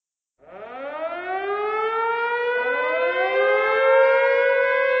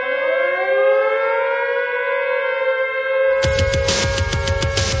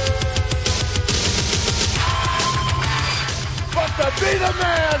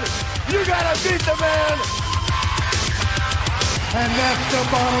You gotta beat the man. And that's the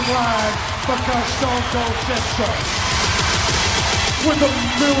bottom line, because Stone Cold said so. With a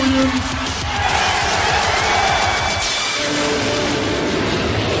million.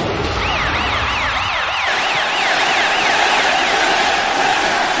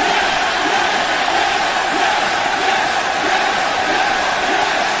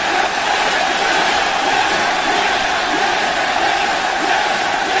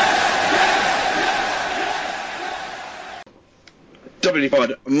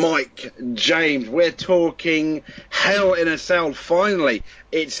 WPod, Mike James. We're talking Hell in a Cell. Finally,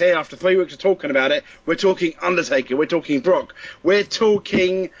 it's here after 3 weeks of talking about it. We're talking Undertaker. We're talking Brock. We're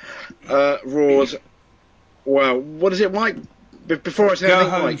talking Raw's. Well, what is it, Mike? Before I say Go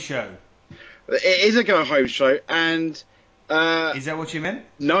anything, home Mike, show. it is a go home show, and Is that what you meant?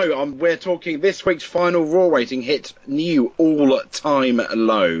 no, we're talking this week's final Raw rating hit new all-time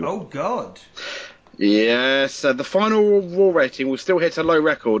low. Oh God. Yes, the final Raw rating will still hit a low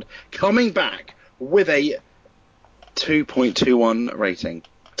record, coming back with a 2.21 rating.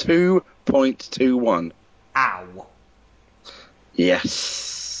 2.21. Ow.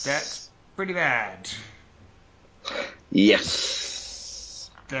 Yes. That's pretty bad. Yes.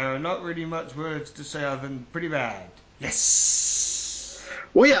 There are not really much words to say other than pretty bad. Yes.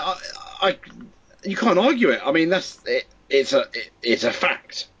 Well, yeah, you can't argue it. I mean, that's it. It's a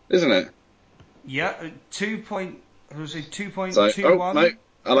fact, isn't it? Yeah, 2.21. So, oh no,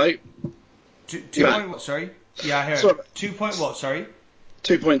 hello. 2 point what? Sorry. Yeah, I heard. Sorry. 2 point what? Sorry.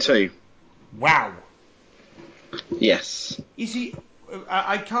 2.2. Wow. Yes. You see,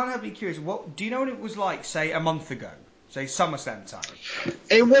 I can't help being curious. What do you know what it was like, say, a month ago? Say SummerSlam time.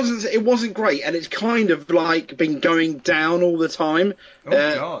 It wasn't great, and it's kind of like been going down all the time. Oh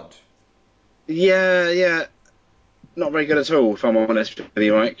God. Yeah. Not very good at all, if I'm honest with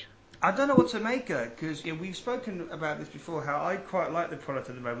you, Mike. I don't know what to make of it, because we've spoken about this before. How I quite like the product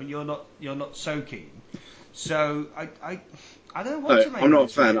at the moment. You're not so keen. So I don't know what to make. I'm not of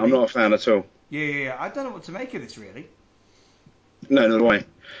this, a fan. Really. I'm not a fan at all. Yeah. I don't know what to make of this really. No way.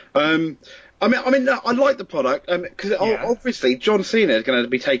 I mean, I like the product because obviously John Cena is going to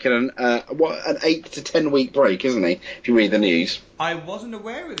be taking an 8 to 10 week break, isn't he? If you read the news. I wasn't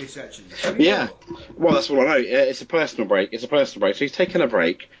aware of this actually. Yeah. Well, that's all I know. It's a personal break. So he's taking a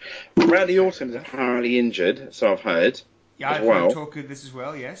break. Randy Orton is apparently injured, so I've heard. Yeah, I've heard talk of this as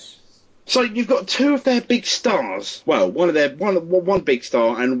well. Yes. So you've got two of their big stars. Well, one big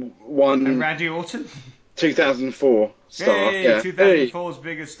star and one. And Randy Orton. 2004 star. Hey, Yeah. 2004's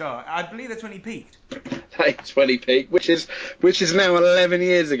biggest star. I believe that's when he peaked. That's when he peaked, which is now 11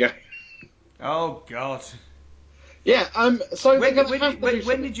 years ago. Oh God. Yeah. So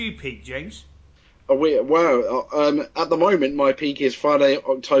when did you peak, James? At the moment my peak is Friday,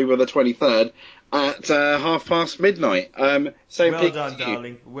 October the 23rd at midnight. Same well peak done, as you.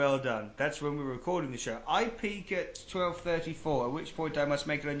 darling. Well done. That's when we were recording the show. I peak at 12:34, at which point I must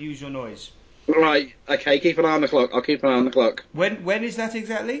make an unusual noise. Right. Okay. Keep an eye on the clock. I'll keep an eye on the clock. When is that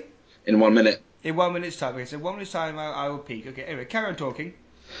exactly? In 1 minute. In 1 minute's time. Okay, so 1 minute's time I will peak. Okay. Anyway, carry on talking.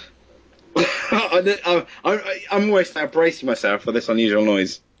 I'm always bracing myself for this unusual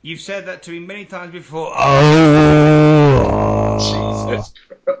noise. You've said that to me many times before. Oh, Jesus.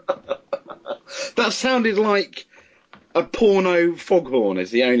 That sounded like a porno foghorn is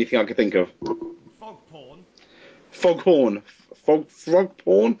the only thing I could think of. Fog porn? Foghorn. Frog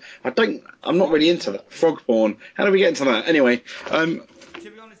porn? I'm not really into that. Frog porn. How do we get into that? Anyway. To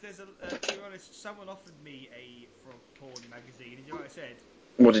be honest, someone offered me a frog porn magazine. Did you know what I said?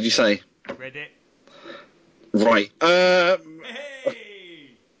 What did you say? Read it. Right.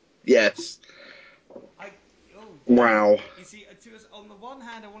 Hey! Yes. Wow. You see, on the one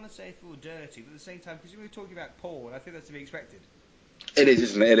hand, I want to say I feel dirty, but at the same time, because we were talking about porn, I think that's to be expected. It is,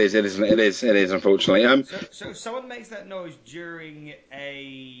 isn't it? It is, unfortunately. So if someone makes that noise during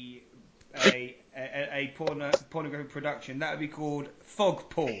a pornographic production, that would be called fog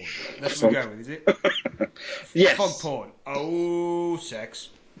porn. That's what we're going with, is it? Yes. Fog porn. Oh, sex.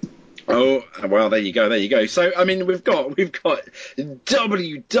 Oh, well, there you go. So, I mean, we've got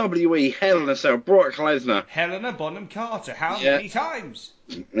WWE Hell in a Cell, Brock Lesnar. Helena Bonham Carter. How many times?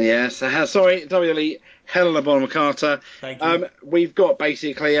 Yes, sorry, WWE Helena Bonham Carter. Thank you. We've got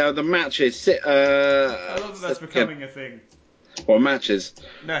basically the matches. I love that that's becoming a thing. What matches?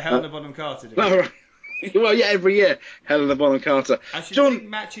 No, Helena Bonham Carter did. No, right. Well, yeah, every year Helena Bonham Carter. I should think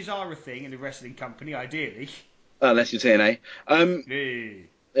matches are a thing in a wrestling company, ideally. Unless you're TNA.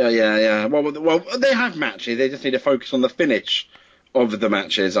 Yeah. Well, they have matches. They just need to focus on the finish of the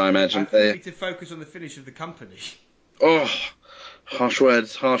matches, I imagine. I think they need to focus on the finish of the company. Oh, Harsh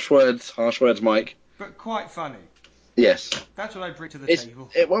words, Mike. But quite funny. Yes. That's what I bring to the table.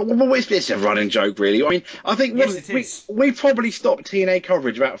 It's a running joke, really. I mean, I think Yes, it is. we probably stopped TNA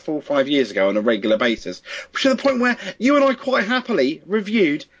coverage about 4 or 5 years ago on a regular basis, to the point where you and I quite happily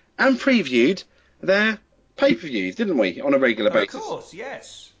reviewed and previewed their pay-per-views, didn't we, on a regular basis? Of course,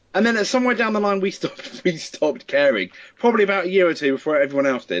 yes. And then somewhere down the line, we stopped caring. Probably about a year or two before everyone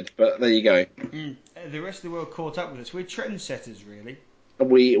else did. But there you go. The rest of the world caught up with us. We're trendsetters, really.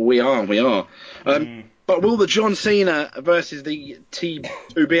 We are. But will the John Cena versus the to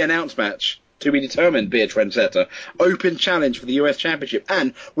be announced match, to be determined, be a trendsetter? Open challenge for the US Championship.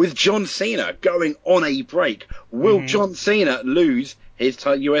 And with John Cena going on a break, will John Cena lose his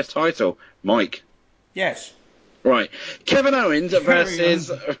US title? Mike? Yes. Right. Kevin Owens versus...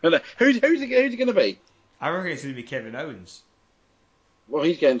 who's it going to be? I reckon it's going to be Kevin Owens. Well,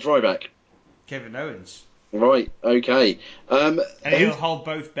 he's getting throwback. Kevin Owens. Right, okay. And he'll hold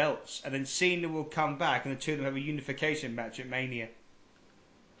both belts, and then Cena will come back, and the two of them have a unification match at Mania.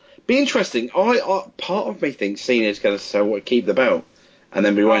 Be interesting. Part of me thinks Cena's going to keep the belt, and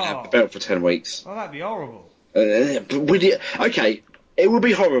then we won't have the belt for 10 weeks. Well, that'd be horrible. Okay, it would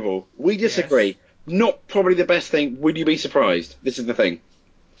be horrible. We disagree. Yes. Not probably the best thing. Would you be surprised? This is the thing.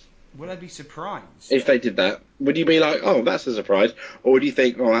 Would I be surprised? If they did that, would you be like, oh, that's a surprise? Or would you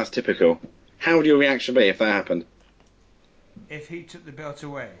think, oh, that's typical? How would your reaction be if that happened? If he took the belt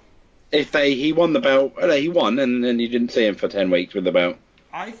away? If he won the belt, he won, and then you didn't see him for 10 weeks with the belt.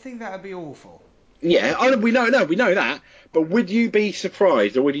 I think that would be awful. Yeah, we know that. But would you be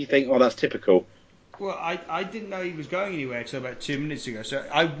surprised, or would you think, oh, that's typical? Well, I didn't know he was going anywhere until about 2 minutes ago, so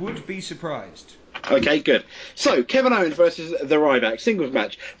I would be surprised. Okay, good. So, Kevin Owens versus the Ryback singles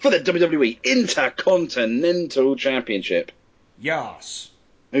match for the WWE Intercontinental Championship. Yes.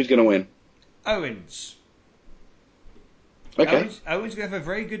 Who's going to win? Owens. Okay. Owens going to have a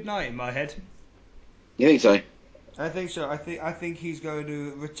very good night in my head. You think so? I think so. I think he's going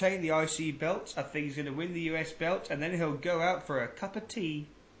to retain the IC belt. I think he's going to win the US belt, and then he'll go out for a cup of tea.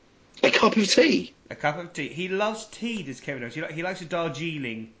 A cup of tea? A cup of tea. He loves tea, does Kevin Owens. He likes a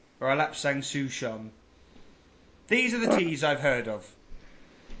Darjeeling or a Lapsang Souchong. These are the teas I've heard of.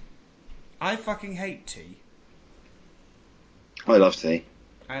 I fucking hate tea. I love tea.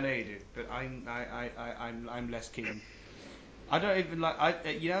 I know you do, but I'm less keen. I don't even like I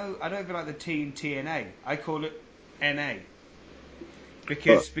don't even like the T in TNA. I call it NA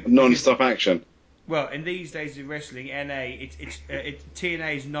because non-stop action. Well, in these days of wrestling, NA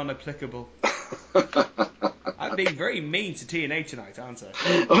TNA is non-applicable. I'm being very mean to TNA tonight, aren't I?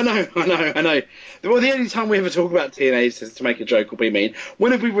 I know. Well, the only time we ever talk about TNA is to make a joke or be mean.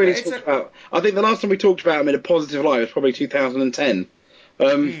 When have we really talked about? I think the last time we talked about them in a positive light was probably 2010.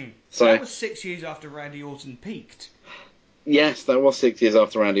 So that was 6 years after Randy Orton peaked. Yes, that was 6 years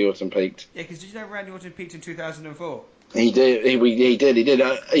after Randy Orton peaked. Yeah, because did you know Randy Orton peaked in 2004? He did.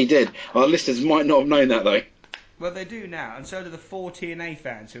 He did. Our listeners might not have known that though. Well, they do now, and so do the 4 TNA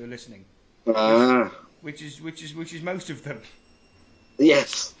fans who are listening. Which is most of them.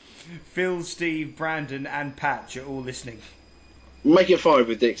 Yes. Phil, Steve, Brandon, and Patch are all listening. Make it 5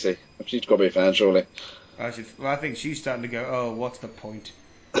 with Dixie. She's got to be a fan, surely. I think she's starting to go, oh, what's the point?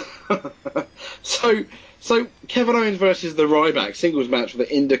 So Kevin Owens versus the Ryback singles match for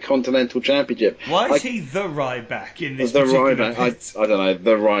the Intercontinental Championship. Why is he the Ryback in this? The Ryback. I don't know.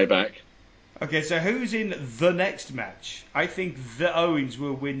 The Ryback. Okay, so who's in the next match? I think the Owens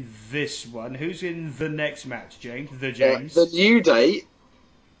will win this one. Who's in the next match, James? The New Day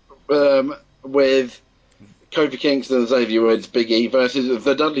with Kofi Kingston, Xavier Woods, Big E versus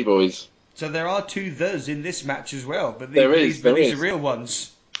the Dudley Boys. So there are 2 the's in this match as well, but these are real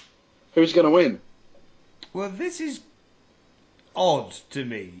ones. Who's going to win? Well, this is odd to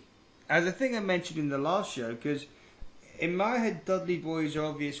me. As I think I mentioned in the last show, because in my head, Dudley Boys are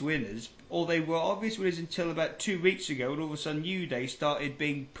obvious winners, or they were obvious winners until about 2 weeks ago, and all of a sudden New Day started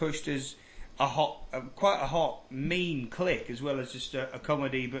being pushed as quite a hot, mean clique, as well as just a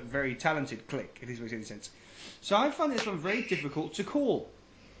comedy but very talented clique, if this makes any sense. So I find this one very difficult to call.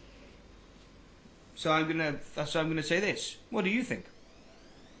 So I'm gonna say this. What do you think?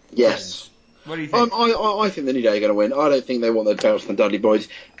 Yes. Friends? What do you think? I think the New Day are going to win. I don't think they want the belts from the Dudley Boys.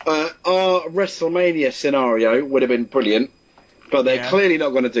 Our WrestleMania scenario would have been brilliant, but they're clearly not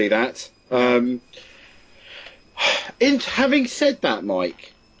going to do that. Having said that,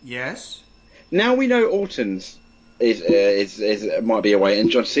 Mike. Yes. Now we know Orton's might be away,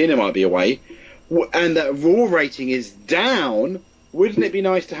 and John Cena might be away, and that Raw rating is down. Wouldn't it be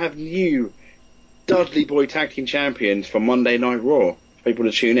nice to have new Dudley Boy Tag Team Champions for Monday Night Raw for people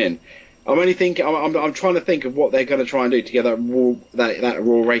to tune in? I'm only thinking. I'm trying to think of what they're going to try and do to get that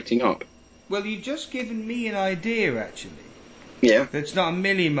Raw rating up. Well, you've just given me an idea, actually, Yeah. that's not a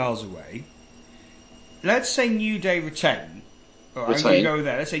million miles away. Let's say New Day retain. All right, I'm going to Retain. go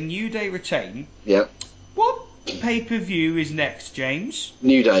there. Let's say New Day retain. Yeah. What pay-per-view is next, James?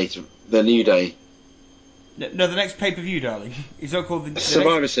 New Day. The New Day. No, the next pay-per-view, darling. It's not called the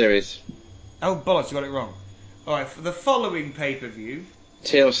Survivor next... Series. Oh, bollocks, I got it wrong. All right, for the following pay-per-view...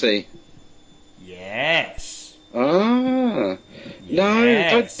 TLC. Yes. Ah. No,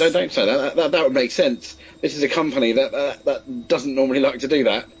 Yes. don't say that. That would make sense. This is a company that doesn't normally like to do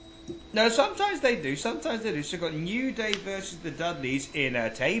that. No, sometimes they do. Sometimes they do. So you've got New Day versus the Dudleys in a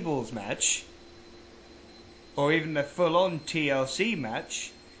tables match, or even a full-on TLC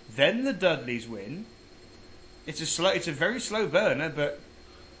match. Then the Dudleys win. It's a very slow burner, but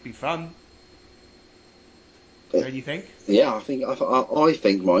be fun. Don't you think? Yeah, I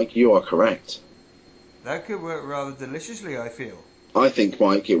think, Mike, you are correct. That could work rather deliciously, I feel. I think,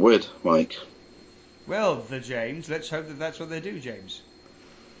 Mike, it would, Mike. Well, the James, let's hope that that's what they do, James.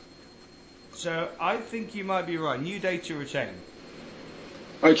 So I think you might be right. New Day to retain.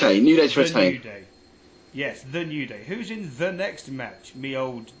 Okay, New Day to The retain. New Day. Yes, the New Day. Who's in the next match? Me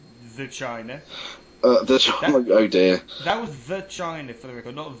old the China. Oh dear. That was the China for the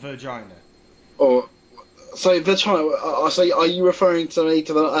record, not Virginia. Or so the China. So are you referring to me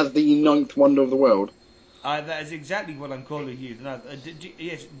as the ninth wonder of the world? That is exactly what I'm calling you.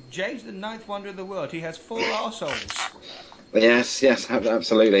 Yes, James, the ninth wonder of the world. He has 4 arseholes. Yes,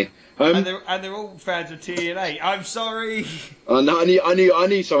 absolutely. And they're all fans of TNA. I'm sorry. No, I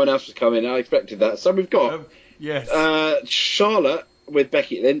knew someone else was coming. I expected that. So we've got Yes. Charlotte with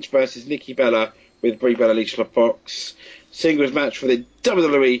Becky Lynch versus Nikki Bella with Brie Bella, Alicia Fox. Singles match for the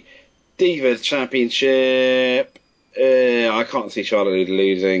WWE Divas Championship. I can't see Charlotte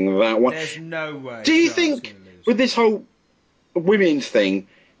losing that one. There's no way. Do you Charlotte's think gonna lose. with this whole women's thing,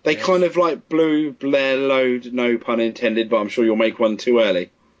 they Yes. kind of like blew their load, no pun intended, but I'm sure you'll make one too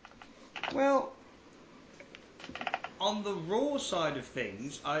early? Well, on the Raw side of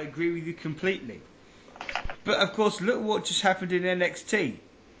things, I agree with you completely. But of course, look what just happened in NXT.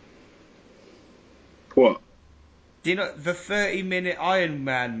 What? Do you know the 30-minute Iron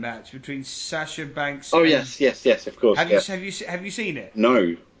Man match between Sasha Banks? Oh and... yes, of course. Have Yeah. you seen it?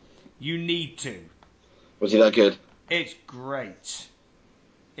 No. You need to. Was he that good? It's great.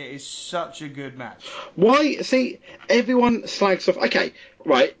 It is such a good match. Why? See, everyone slags off. Okay,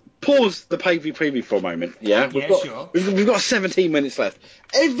 right. Pause the pay-per-view preview for a moment. Yeah, Yeah, sure. we've got 17 minutes left.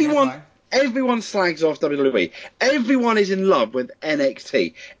 Yeah, fine. Everyone slags off WWE. Everyone is in love with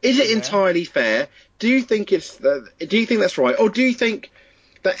NXT. Is it Yeah. entirely fair? Do you think do you think that's right, or do you think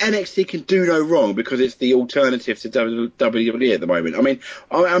that NXT can do no wrong because it's the alternative to WWE at the moment? I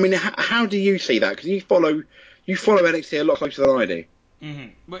mean, how do you see that? Because you follow NXT a lot closer than I do.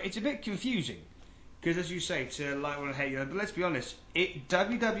 Well, it's a bit confusing because, as you say, to like one hate you, but let's be honest,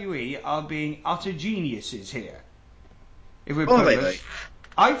 WWE are being utter geniuses here. If we're Are they, putting though?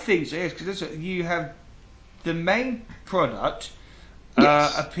 I think so. Yes, because you have the main product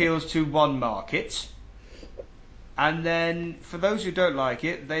Yes. appeals to one market. And then, for those who don't like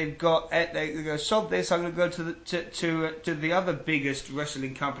it, they go sod this. I'm going to go to the other biggest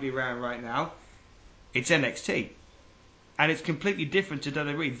wrestling company around right now. It's NXT, and it's completely different to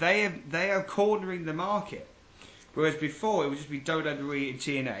WWE. They are cornering the market, whereas before it would just be WWE and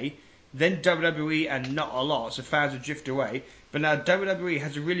TNA, then WWE and not a lot, so fans would drift away. But now WWE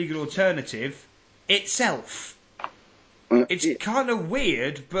has a really good alternative itself. It's kind of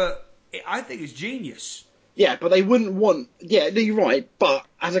weird, but I think it's genius. Yeah, but they wouldn't want. Yeah, you're right. But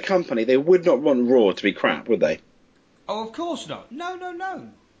as a company, they would not want Raw to be crap, would they? Oh, of course not. No. No,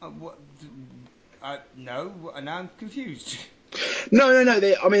 and now I'm confused. No.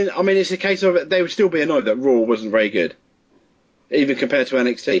 I mean, it's a case of they would still be annoyed that Raw wasn't very good, even compared to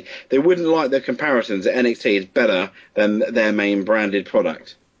NXT. They wouldn't like the comparisons that NXT is better than their main branded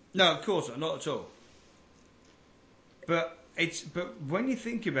product. No, of course not at all. But when you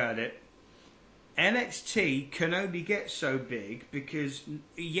think about it, NXT can only get so big because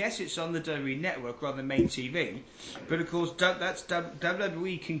yes, it's on the WWE network rather than main TV, but of course that's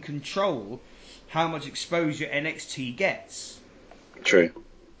WWE can control how much exposure NXT gets. True.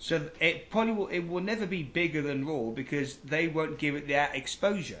 So it will never be bigger than Raw because they won't give it that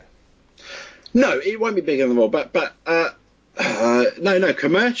exposure. No, it won't be bigger than Raw, but no,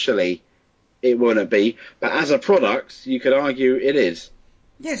 commercially it wouldn't be. But as a product, you could argue it is.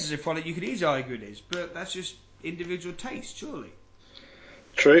 Yes, as a product, you could easily argue it is, but that's just individual taste, surely.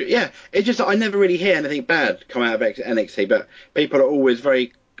 True, yeah. It's just that I never really hear anything bad come out of NXT, but people are always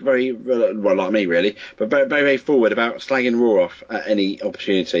very well, like me really, but very forward about slagging Raw off at any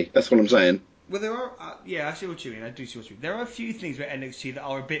opportunity. That's what I'm saying. Well, there are. Yeah, I see what you mean. I do see what you mean. There are a few things about NXT that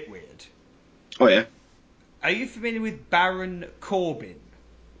are a bit weird. Oh yeah. Are you familiar with Baron Corbin?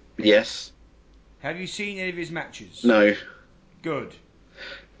 Yes. Have you seen any of his matches? No. Good.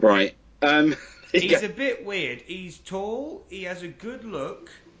 Right. He's a bit weird. He's tall. He has a good look.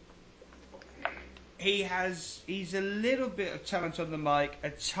 He's a little bit of talent on the mic,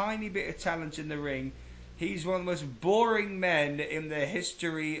 a tiny bit of talent in the ring. He's one of the most boring men in the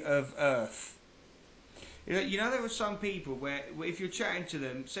history of Earth. You know, there were some people where if you're chatting to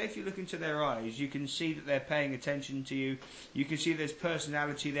them, say if you look into their eyes, you can see that they're paying attention to you. You can see there's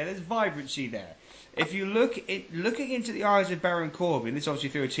personality there. There's vibrancy there. If you looking into the eyes of Baron Corbin, this obviously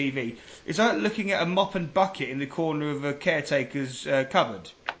through a TV, it's like looking at a mop and bucket in the corner of a caretaker's cupboard.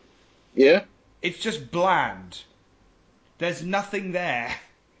 Yeah. It's just bland. There's nothing there.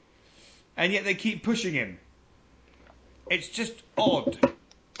 And yet they keep pushing him. It's just odd.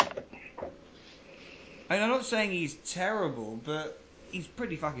 And I'm not saying he's terrible, but he's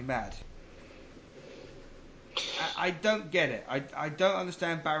pretty fucking bad. I don't get it. I don't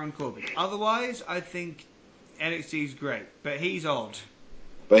understand Baron Corbin. Otherwise, I think NXT's great, but he's odd.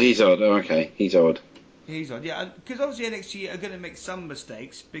 But he's odd. Oh, okay, he's odd. He's odd, yeah. Because obviously NXT are going to make some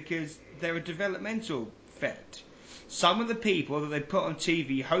mistakes because they're a developmental fed. Some of the people that they put on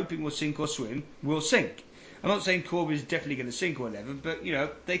TV hoping will sink or swim will sink. I'm not saying Corbin's definitely going to sink or whatever, but you know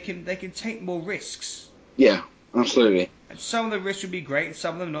they can take more risks. Yeah, absolutely. And some of the risks would be great, and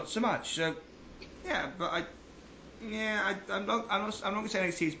some of them not so much. So, yeah, but I'm not going to say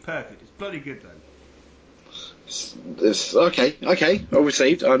NXT is perfect. It's bloody good though. It's okay. Well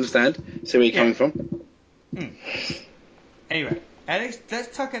received. I understand. See where you're coming from. Anyway,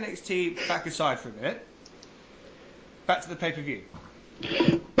 let's tuck NXT back aside for a minute. Back to the pay-per-view.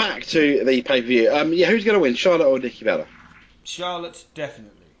 Back to the pay-per-view. Yeah, who's going to win, Charlotte or Nikki Bella? Charlotte,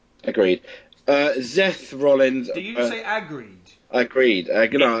 definitely. Agreed. Seth Rollins. Did you say agreed? Agreed.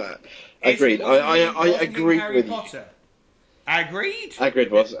 Agreed. I agree with Potter. you. Agreed?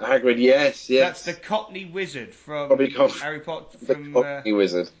 Agreed, yes. That's the Cockney Wizard from Harry Potter. From, the Cockney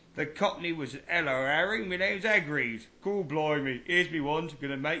Wizard. The Cockney Wizard. Hello, Harry. My name's Agreed. Cool, blimey. Here's me wand.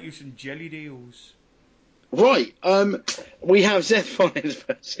 Gonna make you some jelly deals. Right. We have Seth Rollins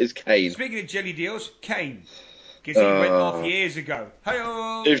versus Kane. Speaking of jelly deals, Kane. Guess he went off years ago.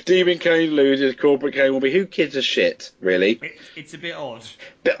 Hey-oh! If Demon Kane loses, Corporate Kane will be. Who gives a shit, really? It's a bit odd.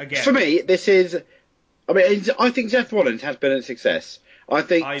 But again. For me, this is. I think Seth Rollins has been a success. I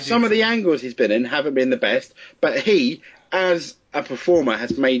think some of the angles he's been in haven't been the best, but he, as a performer,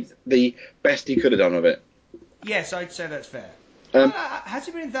 has made the best he could have done of it. Yes, I'd say that's fair. Has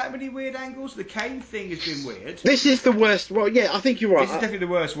he been in that many weird angles? The Kane thing has been weird. This is the worst. Well, yeah, I think you're right. This is definitely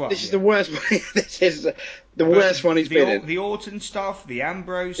the worst one. This is the worst. This is the worst one he's been in. The Orton stuff, the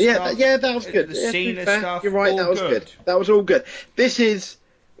Ambrose stuff. Yeah, that was good. The Cena stuff. You're right. That was good. That was all good. This is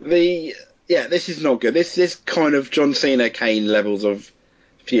this is not good. This is kind of John Cena Kane levels of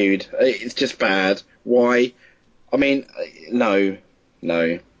feud. It's just bad. Why? I mean, no.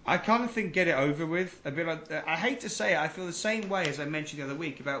 I kind of think get it over with. A bit like, I hate to say it, I feel the same way as I mentioned the other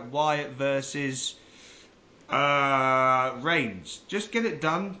week about Wyatt versus Reigns. Just get it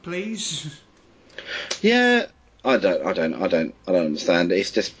done, please. Yeah, I don't understand.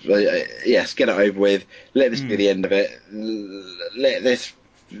 It's just yes, get it over with. Let this be the end of it. Let this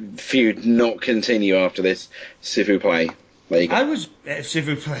feud not continue after this. S'il vous plaît. There you go. I was s'il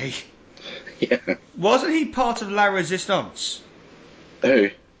vous plaît. Yeah. Wasn't he part of La Resistance? Who?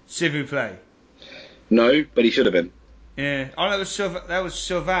 S'il vous plaît. No, but he should have been. Yeah. Oh, that was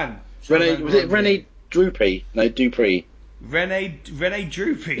Sylvain. Was it Rene Dupree? No, Dupree. Rene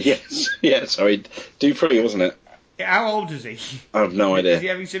Dupree? Yes. Yeah, sorry. Dupree, wasn't it? How old is he? I have no idea. Is he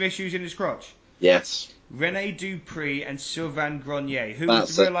having some issues in his crotch? Yes. Rene Dupree and Sylvain Grenier, who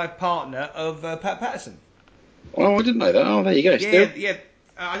was the real-life partner of Pat Patterson. Oh, I didn't know that. Oh, there you go. Yeah.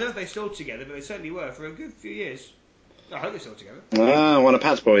 I don't know if they're still together, but they certainly were for a good few years. I hope they're still together. One of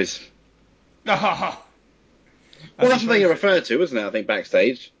Pat's boys. Well, that's the thing you referred to, wasn't it? I think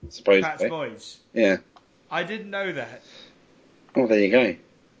backstage, supposedly. Pat's boys. Yeah. I didn't know that. Oh, there you go.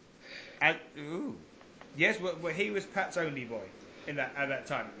 Yes, well, he was Pat's only boy at that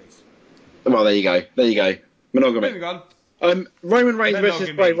time, at least. Well, there you go. Monogamy. Moving on. Roman Reigns versus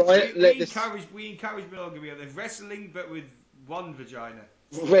Bray Wyatt. We encourage monogamy. There's wrestling, but with one vagina.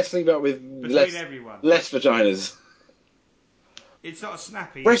 Wrestling, but with less vaginas. It's not a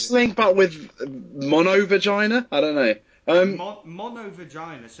snappy. Wrestling, but with mono vagina. I don't know. Mono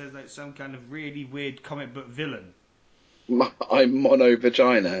vagina says like some kind of really weird comic book villain. I'm mono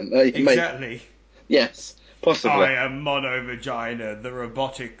vagina. Exactly. Yes, possibly. I am Mono Vagina, the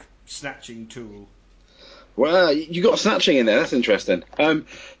robotic snatching tool. Well, you got snatching in there. That's interesting.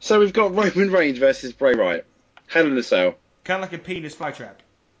 So we've got Roman Reigns versus Bray Wyatt. Hell in a Cell. Kind of like a penis flytrap.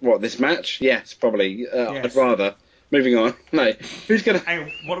 What, this match? Yes, probably. Yes. I'd rather. Moving on. No. Who's going to... Hang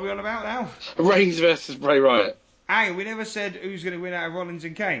on, what are we on about now? Reigns versus Bray Wyatt. Hang on, we never said who's going to win out of Rollins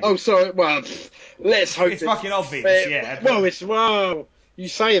and Kane. Oh, sorry. Well, let's hope It's fucking obvious, yeah. But... Well, you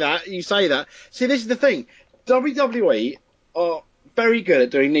say that. See, this is the thing. WWE are very good at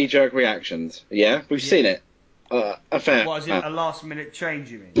doing knee-jerk reactions. Yeah? We've seen it. A fair. What is it? A last-minute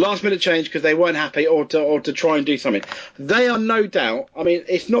change, you mean? Last-minute change because they weren't happy, or to try and do something. They are no doubt. I mean,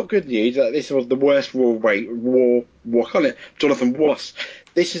 it's not good news that this was the worst Jonathan Wass.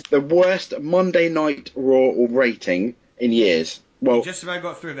 This is the worst Monday Night Raw rating in years. Well, you just about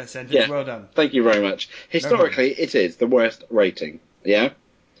got through that sentence. Yeah, well done. Thank you very much. Historically, it is the worst rating. Yeah.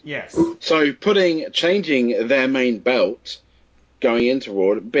 Yes. So changing their main belt going into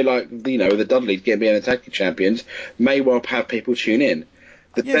Raw, a bit like the Dudleys being the tag team champions, may well have people tune in.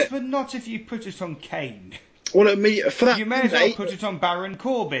 Yes, but not if you put it on Kane. Well, for that you may as well put it on Baron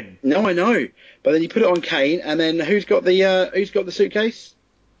Corbin. No, I know, but then you put it on Kane, and then who's got the suitcase?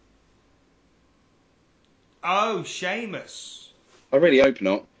 Oh, Sheamus. I really hope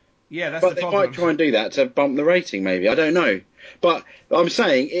not. Yeah, that's but the problem. But they might try and do that to bump the rating, maybe. I don't know. But I'm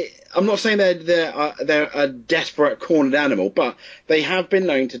saying, I'm not saying they're a desperate, cornered animal, but they have been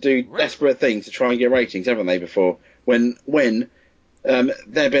known to do desperate things to try and get ratings, haven't they, before? When they've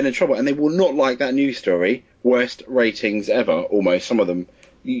been in trouble. And they will not like that news story. Worst ratings ever, almost, some of them.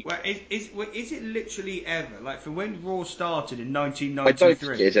 Well, is it literally ever? Like, for when Raw started in 1993? I don't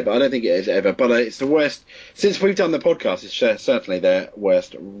think it is ever. I don't think it is ever. But it's the worst. Since we've done the podcast, it's certainly their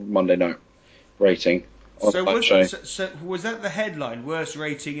worst Monday night rating on the show. So was that the headline? Worst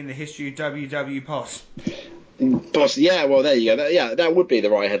rating in the history of WW Pod? Yeah, well, there you go. That would be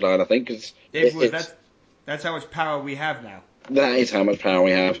the right headline, I think. Cause it would. That's how much power we have now. That is how much power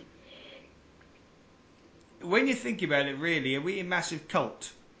we have. When you think about it, really, are we a massive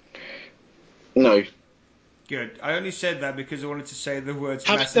cult? No. Good. I only said that because I wanted to say the words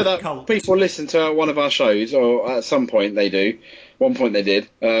Having massive said that, cult. People listen to one of our shows, or at some point they do. One point they did.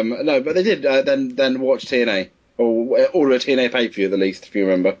 No, but they did then watch TNA. Or order a TNA pay-per-view at the least, if you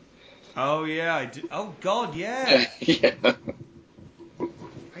remember. Oh, yeah, I did. Oh, God, yeah. Yeah.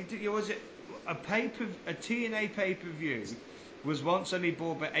 I did. Was it a TNA pay-per-view was once only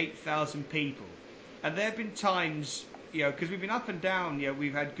bought by 8,000 people. And there have been times, because we've been up and down,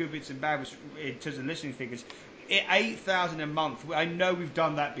 we've had good bits and bad bits in terms of listening figures. 8,000 a month, I know we've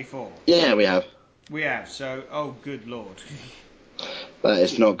done that before. Yeah, we have. We have, so, oh, good Lord. That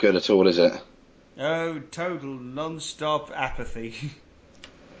is not good at all, is it? Oh, total non-stop apathy.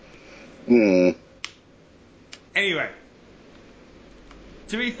 Anyway,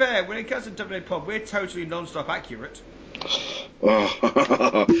 to be fair, when it comes to WWE Pod, we're totally non-stop accurate.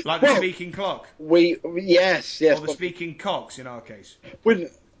 Like the speaking clock. Yes. Or the speaking cocks in our case.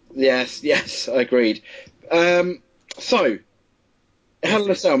 Yes, agreed. So, Hell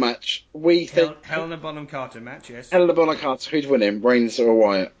in a Cell match. We think Helena Bonham Carter match, yes. Helena Bonham Carter. Who's winning, Reigns or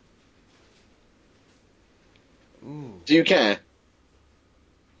Wyatt? Ooh. Do you care?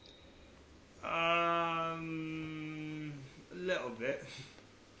 A little bit.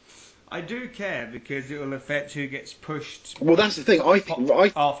 I do care because it will affect who gets pushed. Well, that's the thing. I think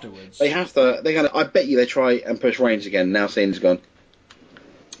afterwards they have to. They're gonna. I bet you they try and push Reigns again. Now Cena's gone.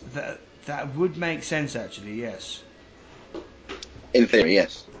 That would make sense, actually. Yes. In theory,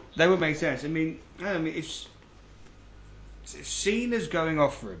 yes. That would make sense. I mean, if Cena's going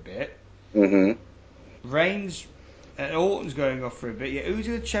off for a bit, Reigns and Orton's going off for a bit. Yeah, who's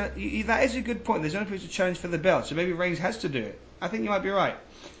going to challenge? That is a good point. There's no person to challenge for the belt, so maybe Reigns has to do it. I think you might be right.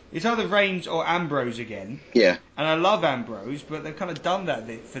 It's either Reigns or Ambrose again. Yeah. And I love Ambrose, but they've kind of done that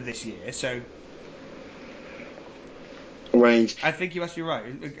for this year, so Reigns. I think you must be right.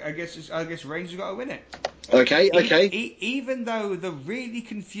 I guess Reigns has got to win it. Okay. Even though the really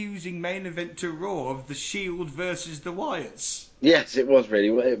confusing main event to Raw of the Shield versus the Wyatts. Yes, it was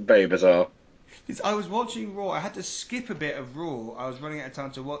really very bizarre. I was watching Raw. I had to skip a bit of Raw. I was running out of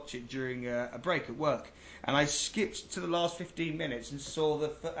time to watch it during a break at work. And I skipped to the last 15 minutes and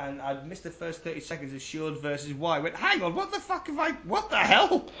and I missed the first 30 seconds of Shield versus Wyatt. I went, hang on, what the fuck what the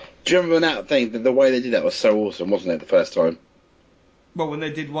hell? Do you remember that thing? The way they did that was so awesome, wasn't it, the first time? Well, when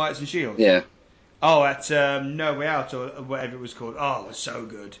they did Wyatts and Shield? Yeah. Oh, at No Way Out or whatever it was called. Oh, it was so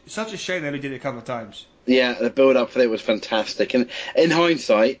good. It's such a shame they only did it a couple of times. Yeah, the build-up for it was fantastic. And in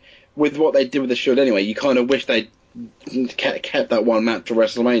hindsight, with what they did with the Shield anyway, you kind of wish they'd kept that one match to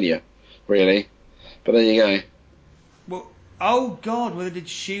WrestleMania, really. But there you go. Well, oh God, whether they did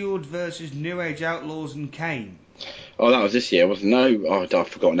Shield versus New Age Outlaws and Kane. Oh, that was this year, wasn't it? No, I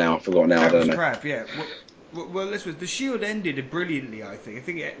forgot now. I That don't was know. crap, yeah. Well, listen, the Shield ended brilliantly, I think.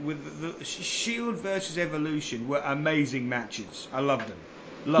 With the Shield versus Evolution were amazing matches. I loved them.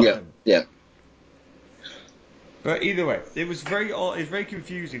 Loved them. Yeah. But either way, it was very odd. It was very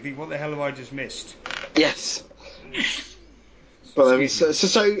confusing. Think, what the hell have I just missed? Yes. But are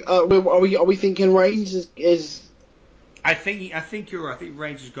we thinking Reigns is? I think you're right. I think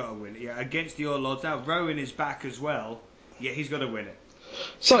Reigns has got to win it. Yeah, against the All Odds. Now Rowan is back as well. Yeah, he's got to win it.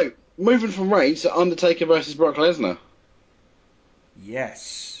 So moving from Reigns to Undertaker versus Brock Lesnar.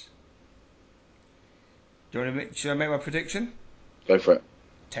 Yes. Should I make my prediction? Go for it.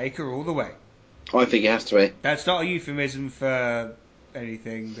 Taker all the way. I think it has to be. That's not a euphemism for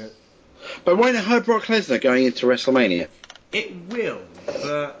anything. But why not have Brock Lesnar going into WrestleMania? It will,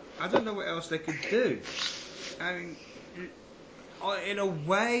 but I don't know what else they could do. I mean, in a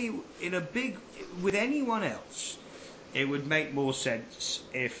way, with anyone else, it would make more sense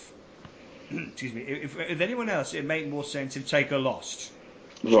if, excuse me, if with anyone else, it'd make more sense if Taker lost.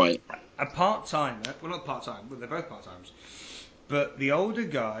 Right. A part-timer, well, not part-time, well, they're both part-timers, but the older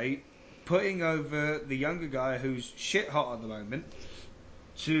guy putting over the younger guy who's shit hot at the moment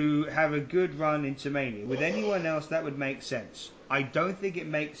to have a good run into Mania. With anyone else, that would make sense. I don't think it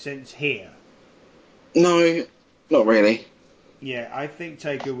makes sense here. No, not really. Yeah, I think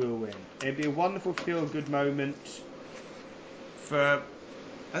Taker will win. It'd be a wonderful feel-good moment I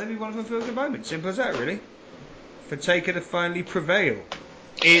think it'd be a wonderful feel-good moment. Simple as that, really. For Taker to finally prevail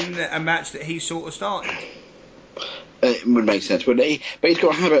in a match that he sort of started. It would make sense, wouldn't it? But he's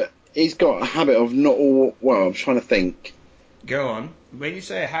got a habit. He's got a habit of not all. Well, I'm trying to think. Go on. When you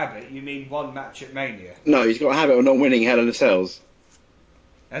say a habit, you mean one match at Mania? No, he's got a habit of not winning Hell in a Cells.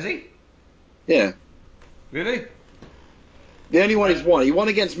 Has he? Yeah. Really? The only one he's won. He won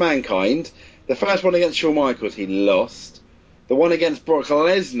against Mankind. The first one against Shawn Michaels, he lost. The one against Brock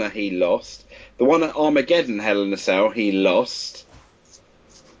Lesnar, he lost. The one at Armageddon Hell in a Cell, he lost.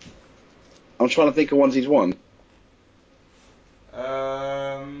 I'm trying to think of ones he's won.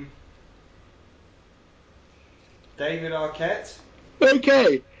 David Arquette.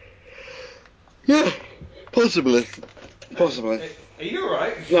 Okay. Yeah. Possibly. Are you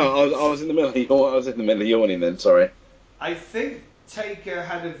alright? No, I was in the middle. I was in the middle of yawning then. Sorry. I think Taker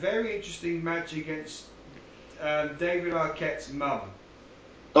had a very interesting match against David Arquette's mum.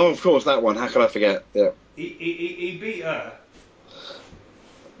 Oh, of course, that one. How could I forget? Yeah. He beat her,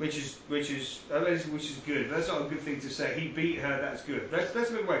 which is good. That's not a good thing to say. He beat her. That's good. Let's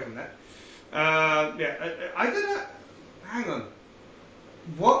move away from that. I don't know. Hang on.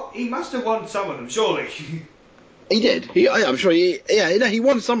 What? He must have won some of them, surely. He did. I'm sure he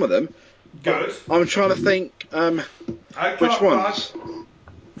won some of them. Good. I'm trying to think. Which ones?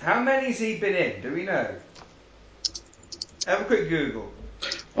 How many's he been in? Do we know? Have a quick Google.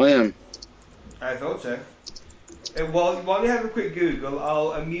 I am. I thought so. While you have a quick Google,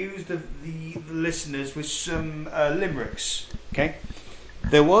 I'll amuse the listeners with some limericks. Okay.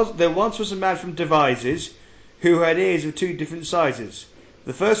 There once was a man from Devizes who had ears of two different sizes.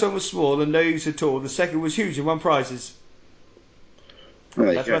 The first one was small and no use at all. The second was huge and won prizes.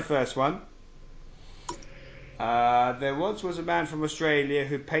 That's my first one. There once was a man from Australia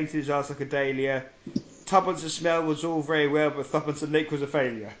who painted his ass like a dahlia. Tuppence a smell was all very well, but threepence a lick was a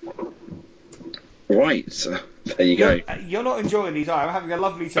failure. Right, so there you go. You're not enjoying these, are you? I'm having a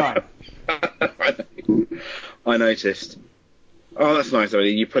lovely time. I noticed. Oh, that's nice, though.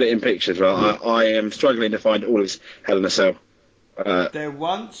 You put it in pictures. Well, I am struggling to find all this Hell in a Cell. There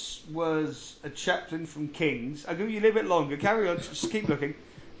once was a chaplain from King's. I'll give you a little bit longer. Carry on. Just keep looking.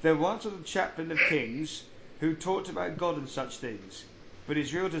 There once was a chaplain of King's who talked about God and such things, but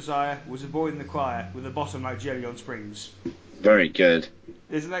his real desire was a boy in the choir with a bottom like jelly on springs. Very good.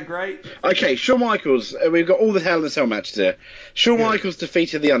 Isn't that great? Okay, Shawn Michaels. We've got all the Hell in a Cell matches here. Shawn Michaels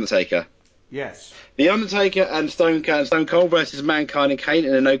defeated The Undertaker. Yes. The Undertaker and Stone Cold versus Mankind and Kane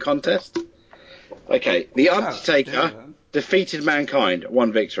in a no contest. Okay, The Undertaker defeated Mankind,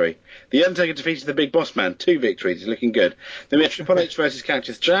 1 victory. The Undertaker defeated the Big Boss Man, 2 victories. He's looking good. Then we have Triple H versus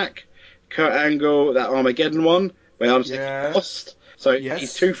Cactus Jack. Kurt Angle, that Armageddon one, where Undertaker lost. So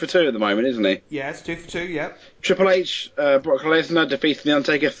he's 2 for 2 at the moment, isn't he? Yes, 2 for 2, yep. Triple H, Brock Lesnar defeated The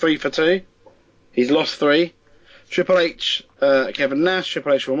Undertaker, 3 for 2. He's lost 3. Triple H, Kevin Nash,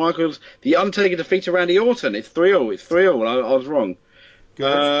 Triple H, Shawn Michaels. The Undertaker defeated Randy Orton. It's 3-0. It's 3-0. I was wrong.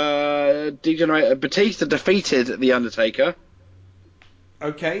 Batista defeated The Undertaker.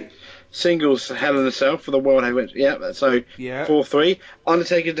 Okay. singles Hell in a Cell for the World Heavyweight. Yeah, so Yeah. 4-3.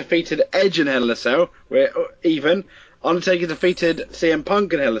 Undertaker defeated Edge in Hell in a Cell. We're even. Undertaker defeated CM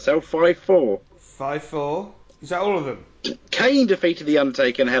Punk in Hell in a Cell. 5-4. 5-4. Is that all of them? Kane defeated the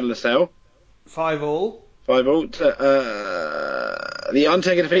Undertaker in Hell in a Cell. 5-all. 5-all. The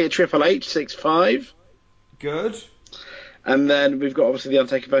Undertaker defeated Triple H. 6-5. Good. And then we've got obviously the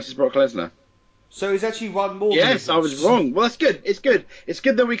Undertaker versus Brock Lesnar. So he's actually won more Yes, than I was wrong. Well, that's good. It's good. It's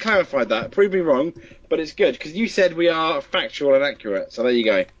good that we clarified that. Prove me wrong, but it's good because you said we are factual and accurate. So there you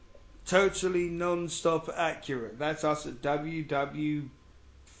go. Totally non-stop accurate. That's us at WW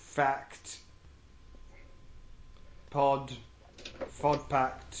Fact Pod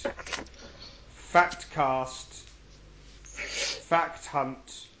Fodpact Factcast Fact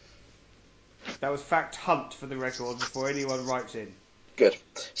Hunt. That was Fact Hunt for the record before anyone writes in. Good.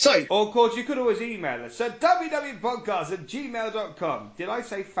 So, Or of course you could always email us at www.podcast@gmail.com. Did I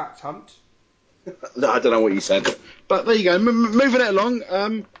say Fact Hunt? no, I don't know what you said, but there you go. Moving it along.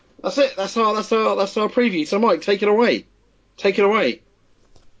 That's it. That's our preview. So, Mike, take it away. Take it away.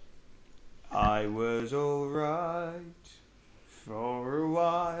 I was alright for a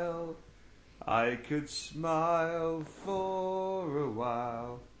while. I could smile for a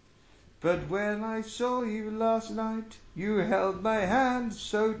while. But when I saw you last night, you held my hand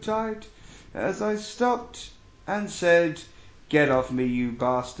so tight as I stopped and said, "Get off me, you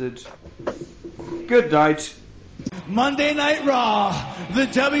bastard." Good night. Monday Night Raw, the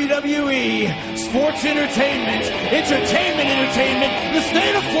WWE Sports Entertainment, the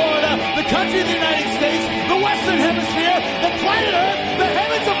state of Florida, the country of the United States, the Western Hemisphere, the planet Earth, the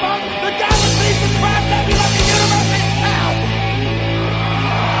heavens above, the galaxies, the crap nebula, the universe itself.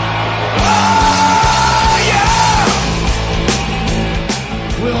 Oh yeah!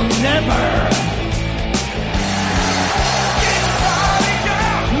 We'll never,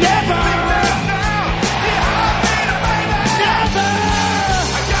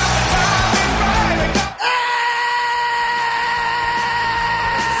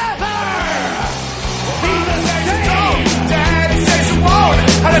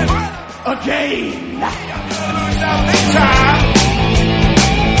 again.